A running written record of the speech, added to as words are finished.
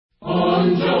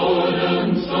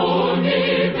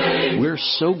We're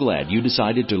so glad you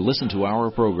decided to listen to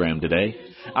our program today.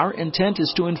 Our intent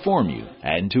is to inform you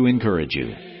and to encourage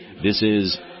you. This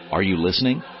is Are You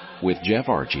Listening? With Jeff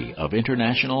Archie of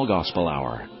International Gospel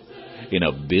Hour. In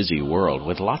a busy world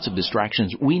with lots of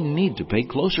distractions, we need to pay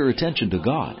closer attention to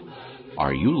God.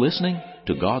 Are you listening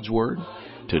to God's Word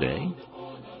today?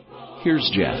 Here's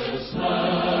Jeff.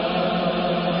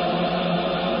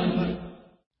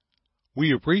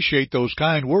 We appreciate those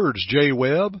kind words, Jay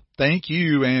Webb. Thank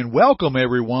you and welcome,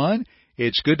 everyone.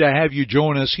 It's good to have you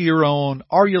join us here on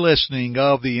Are You Listening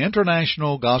of the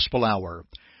International Gospel Hour.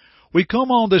 We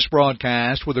come on this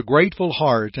broadcast with a grateful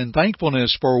heart and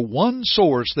thankfulness for one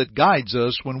source that guides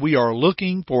us when we are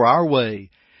looking for our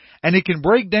way. And it can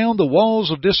break down the walls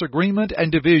of disagreement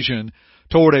and division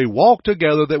toward a walk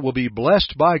together that will be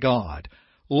blessed by God.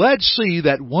 Let's see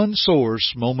that one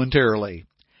source momentarily.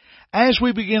 As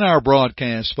we begin our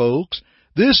broadcast, folks,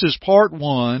 this is part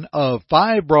 1 of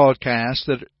 5 broadcasts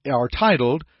that are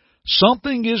titled,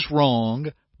 Something is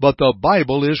Wrong, but the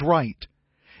Bible is Right.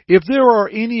 If there are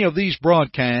any of these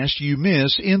broadcasts you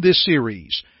miss in this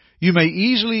series, you may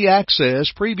easily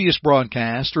access previous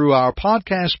broadcasts through our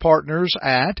podcast partners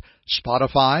at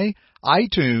Spotify,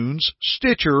 iTunes,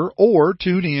 Stitcher, or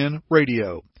TuneIn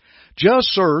Radio.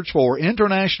 Just search for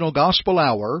International Gospel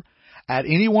Hour at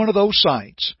any one of those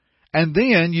sites, and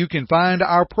then you can find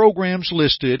our programs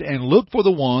listed and look for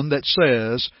the one that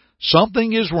says,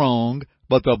 Something is Wrong,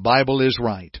 but the Bible is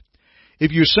Right.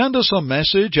 If you send us a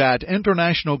message at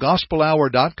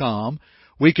internationalgospelhour.com,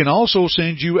 we can also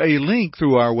send you a link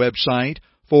through our website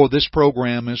for this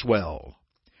program as well.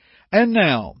 And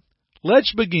now,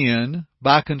 let's begin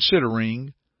by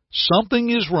considering something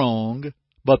is wrong,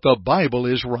 but the Bible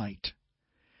is right.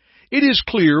 It is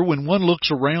clear when one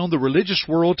looks around the religious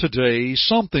world today,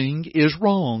 something is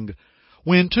wrong.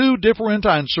 When 2 different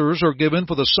answers are given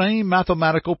for the same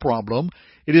mathematical problem,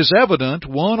 it is evident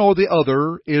one or the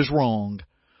other is wrong.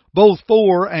 Both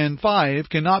 4 and 5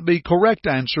 cannot be correct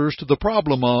answers to the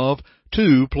problem of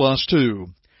 2 plus 2.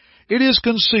 It is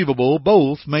conceivable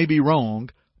both may be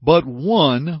wrong, but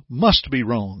one must be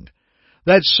wrong.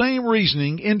 That same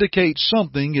reasoning indicates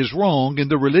something is wrong in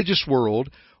the religious world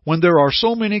when there are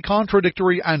so many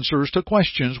contradictory answers to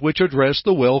questions which address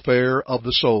the welfare of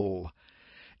the soul.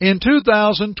 In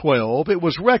 2012, it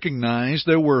was recognized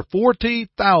there were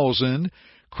 40,000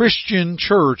 Christian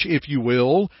church, if you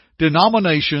will,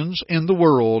 denominations in the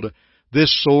world.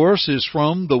 This source is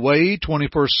from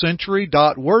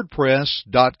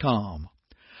theway21stcentury.wordpress.com.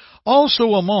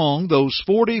 Also among those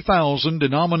 40,000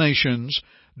 denominations,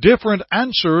 different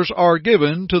answers are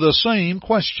given to the same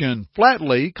question,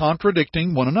 flatly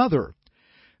contradicting one another.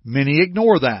 Many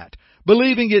ignore that,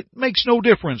 believing it makes no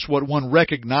difference what one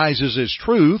recognizes as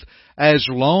truth as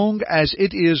long as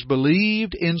it is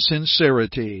believed in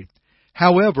sincerity.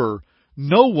 However,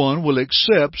 no one will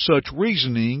accept such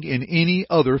reasoning in any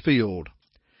other field.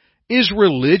 Is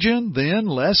religion then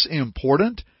less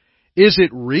important? Is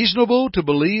it reasonable to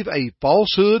believe a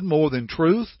falsehood more than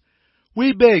truth?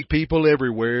 We beg people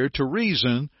everywhere to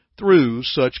reason through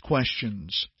such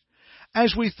questions.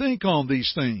 As we think on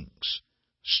these things,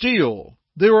 still,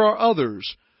 there are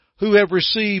others who have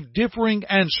received differing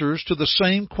answers to the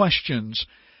same questions,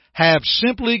 have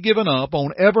simply given up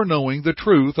on ever knowing the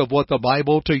truth of what the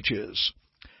Bible teaches.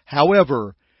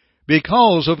 However,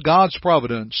 because of God's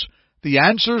providence, the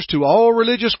answers to all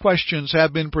religious questions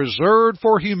have been preserved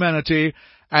for humanity,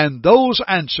 and those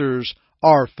answers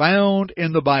are found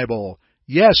in the Bible.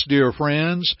 Yes, dear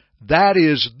friends, that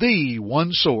is the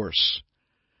one source.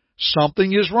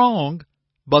 Something is wrong,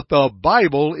 but the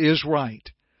Bible is right.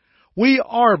 We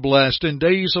are blessed in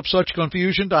days of such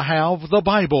confusion to have the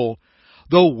Bible.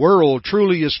 The world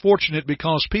truly is fortunate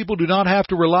because people do not have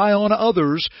to rely on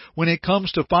others when it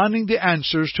comes to finding the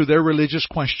answers to their religious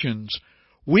questions.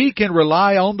 We can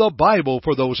rely on the Bible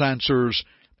for those answers,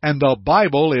 and the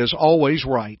Bible is always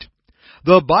right.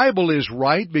 The Bible is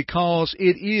right because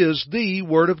it is the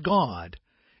Word of God.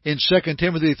 In 2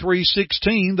 Timothy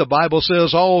 3:16, the Bible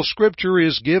says all Scripture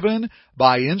is given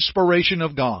by inspiration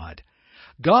of God.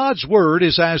 God's Word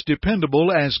is as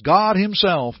dependable as God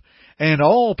Himself, and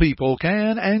all people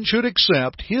can and should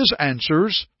accept His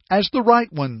answers as the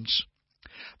right ones.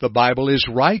 The Bible is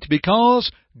right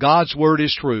because God's Word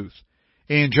is truth.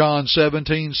 In John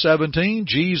 17:17,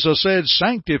 Jesus said,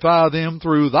 Sanctify them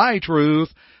through Thy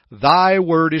truth. Thy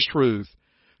Word is truth.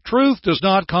 Truth does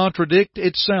not contradict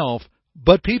itself,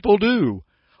 but people do,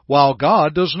 while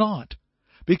God does not.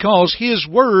 Because His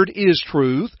Word is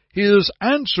truth, His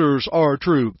answers are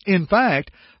true. In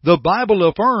fact, the Bible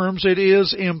affirms it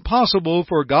is impossible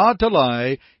for God to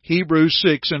lie, Hebrews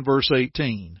 6 and verse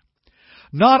 18.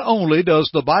 Not only does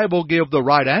the Bible give the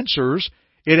right answers,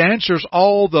 it answers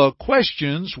all the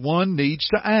questions one needs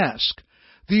to ask.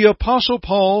 The Apostle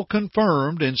Paul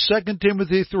confirmed in 2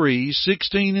 Timothy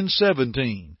 3:16 and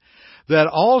 17 that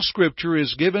all Scripture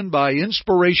is given by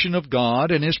inspiration of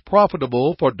God and is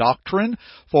profitable for doctrine,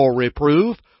 for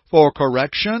reproof, for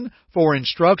correction, for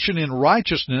instruction in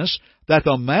righteousness, that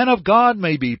the man of God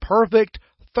may be perfect,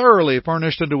 thoroughly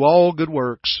furnished unto all good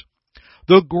works.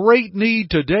 The great need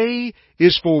today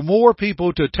is for more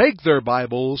people to take their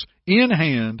Bibles in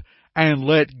hand and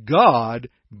let God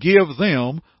give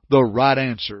them the right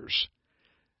answers.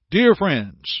 Dear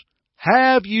friends,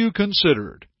 have you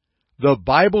considered the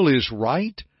Bible is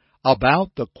right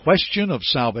about the question of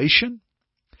salvation?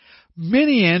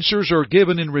 Many answers are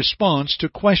given in response to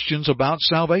questions about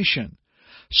salvation.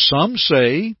 Some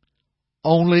say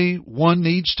only one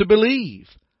needs to believe.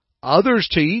 Others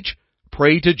teach,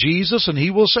 pray to Jesus and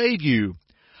He will save you.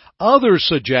 Others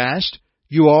suggest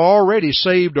you are already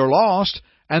saved or lost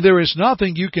and there is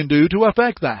nothing you can do to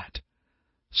affect that.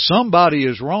 Somebody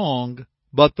is wrong,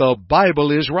 but the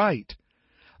Bible is right.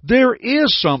 There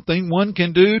is something one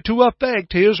can do to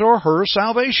affect his or her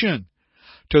salvation.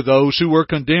 To those who were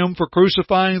condemned for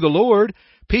crucifying the Lord,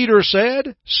 Peter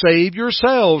said, "Save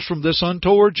yourselves from this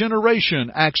untoward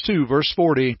generation," Acts 2, verse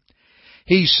 40.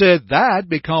 He said that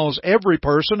because every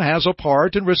person has a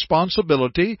part and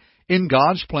responsibility in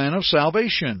God's plan of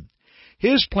salvation.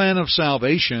 His plan of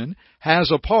salvation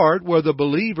has a part where the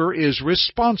believer is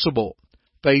responsible,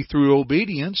 faith through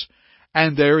obedience,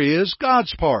 and there is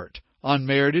God's part,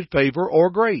 unmerited favor or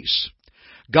grace.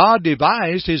 God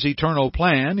devised His eternal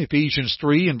plan, Ephesians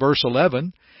 3 and verse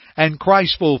 11, and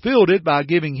Christ fulfilled it by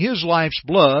giving His life's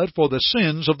blood for the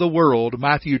sins of the world,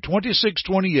 Matthew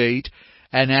 26:28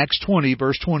 and Acts 20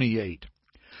 verse 28.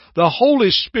 The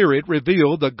Holy Spirit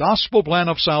revealed the gospel plan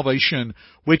of salvation,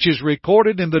 which is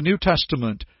recorded in the New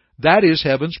Testament. That is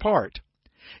heaven's part.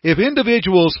 If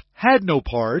individuals had no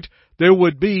part, there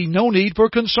would be no need for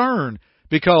concern,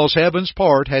 because heaven's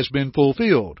part has been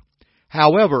fulfilled.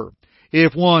 However,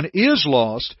 if one is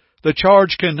lost, the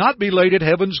charge cannot be laid at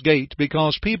heaven's gate,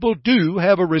 because people do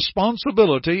have a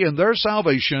responsibility in their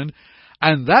salvation,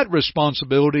 and that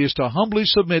responsibility is to humbly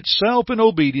submit self in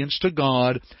obedience to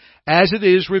God as it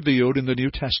is revealed in the New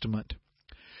Testament.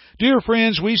 Dear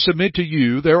friends, we submit to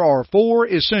you there are 4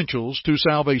 essentials to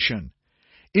salvation.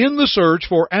 In the search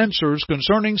for answers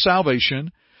concerning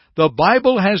salvation, the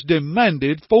Bible has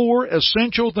demanded 4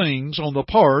 essential things on the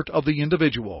part of the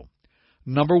individual.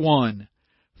 Number 1,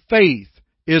 faith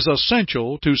is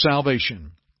essential to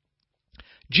salvation.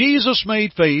 Jesus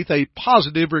made faith a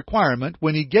positive requirement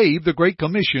when He gave the Great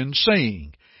Commission,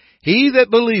 saying, "He that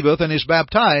believeth and is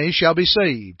baptized shall be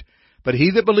saved, but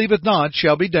he that believeth not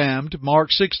shall be damned,"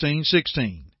 Mark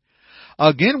 16:16.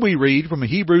 Again we read from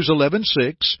Hebrews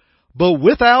 11:6, "But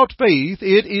without faith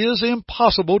it is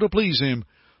impossible to please Him.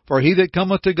 For he that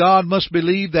cometh to God must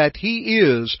believe that He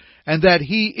is, and that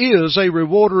He is a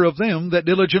rewarder of them that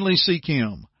diligently seek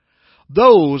Him."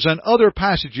 Those and other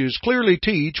passages clearly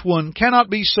teach one cannot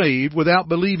be saved without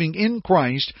believing in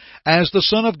Christ as the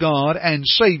Son of God and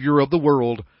Savior of the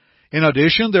world. In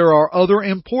addition, there are other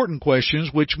important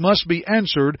questions which must be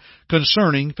answered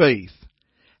concerning faith.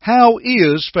 How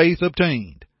is faith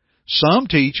obtained? Some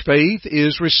teach faith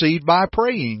is received by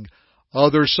praying.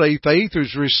 Others say faith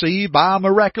is received by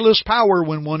miraculous power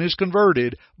when one is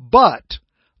converted. But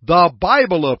the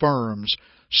Bible affirms,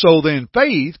 "So then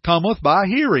faith cometh by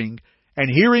hearing, and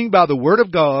hearing by the Word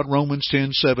of God," Romans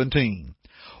 10:17.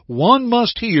 One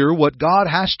must hear what God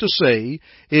has to say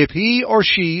if he or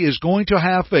she is going to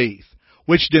have faith,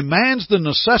 which demands the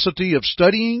necessity of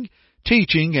studying,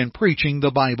 teaching, and preaching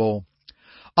the Bible.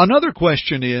 Another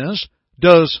question is,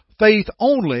 does faith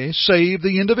only save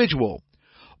the individual?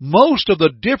 Most of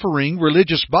the differing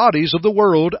religious bodies of the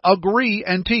world agree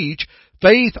and teach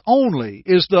faith only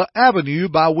is the avenue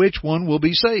by which one will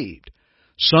be saved.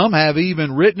 Some have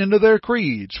even written into their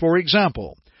creeds. For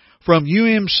example, from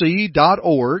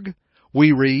umc.org,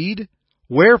 we read,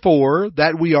 "Wherefore,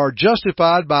 that we are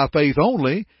justified by faith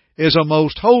only is a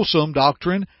most wholesome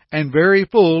doctrine and very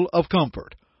full of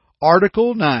comfort."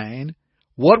 Article 9,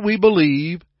 What We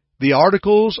Believe, the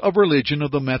Articles of Religion of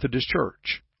the Methodist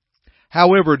Church.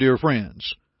 However, dear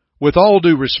friends, with all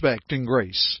due respect and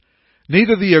grace,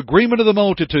 neither the agreement of the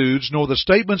multitudes nor the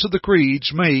statements of the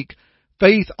creeds make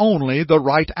faith only the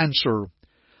right answer.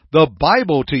 The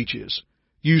Bible teaches,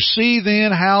 "You see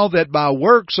then how that by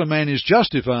works a man is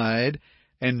justified,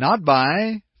 and not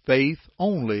by faith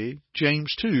only,"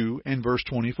 James 2 and verse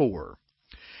 24.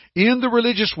 In the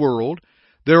religious world,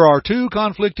 there are 2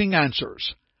 conflicting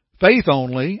answers, faith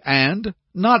only and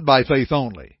not by faith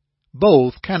only.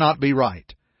 Both cannot be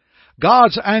right.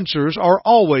 God's answers are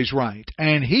always right,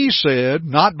 and He said,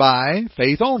 not by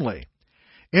faith only.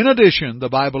 In addition, the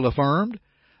Bible affirmed,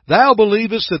 Thou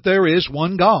believest that there is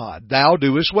one God, thou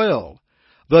doest well.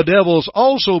 The devils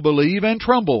also believe and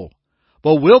tremble.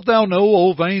 But wilt thou know,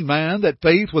 O vain man, that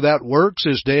faith without works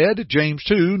is dead? James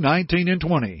 2:19 and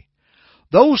 20.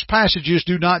 Those passages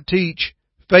do not teach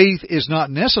faith is not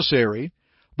necessary,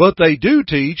 but they do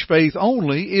teach faith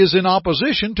only is in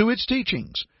opposition to its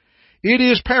teachings. It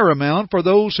is paramount for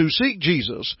those who seek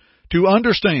Jesus to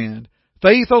understand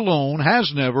faith alone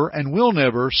has never and will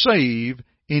never save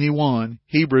anyone.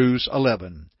 Hebrews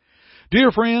 11.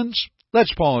 Dear friends,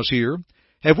 let's pause here.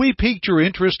 Have we piqued your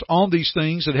interest on these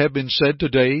things that have been said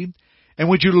today? And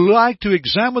would you like to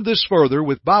examine this further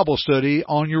with Bible study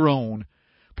on your own?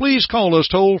 Please call us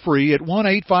toll-free at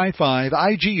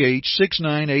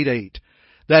 1-855-IGH-6988.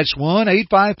 That's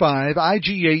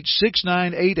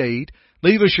 1-855-IGH-6988.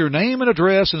 Leave us your name and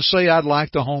address and say, I'd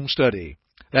like the home study.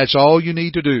 That's all you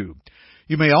need to do.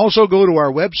 You may also go to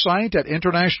our website at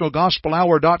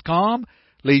internationalgospelhour.com,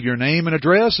 leave your name and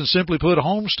address, and simply put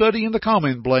home study in the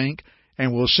comment blank,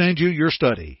 and we'll send you your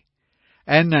study.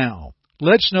 And now,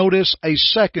 let's notice a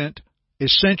second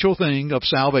essential thing of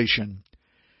salvation.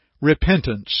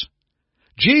 Repentance.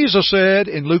 Jesus said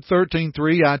in Luke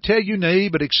 13:3, I tell you, nay,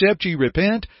 but except ye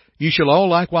repent, ye shall all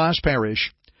likewise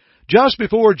perish. Just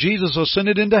before Jesus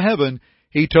ascended into heaven,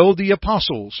 He told the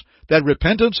apostles that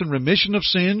repentance and remission of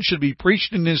sins should be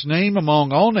preached in His name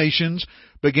among all nations,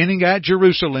 beginning at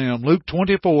Jerusalem, Luke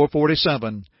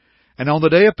 24:47. And on the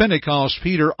day of Pentecost,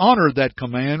 Peter honored that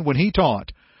command when he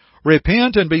taught,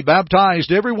 Repent and be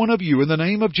baptized every one of you in the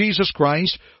name of Jesus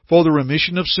Christ for the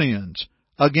remission of sins.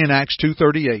 Again, Acts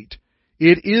 2:38.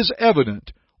 It is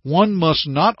evident one must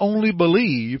not only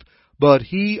believe, but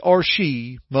he or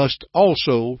she must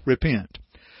also repent.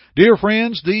 Dear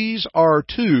friends, these are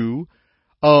 2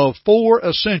 of 4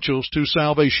 essentials to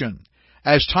salvation.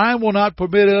 As time will not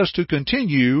permit us to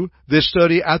continue this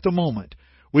study at the moment,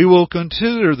 we will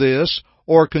consider this,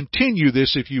 or continue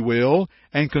this if you will,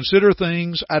 and consider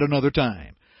things at another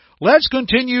time. Let's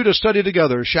continue to study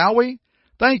together, shall we?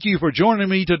 Thank you for joining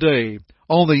me today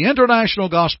on the International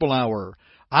Gospel Hour.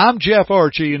 I'm Jeff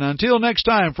Archie, and until next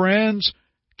time, friends,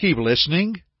 keep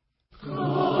listening.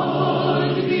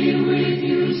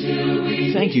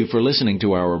 Thank you for listening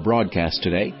to our broadcast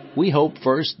today. We hope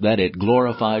first that it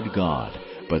glorified God,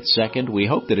 but second, we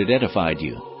hope that it edified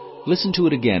you. Listen to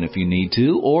it again if you need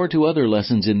to, or to other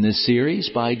lessons in this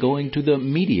series by going to the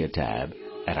Media tab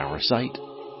at our site,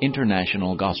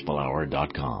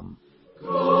 internationalgospelhour.com.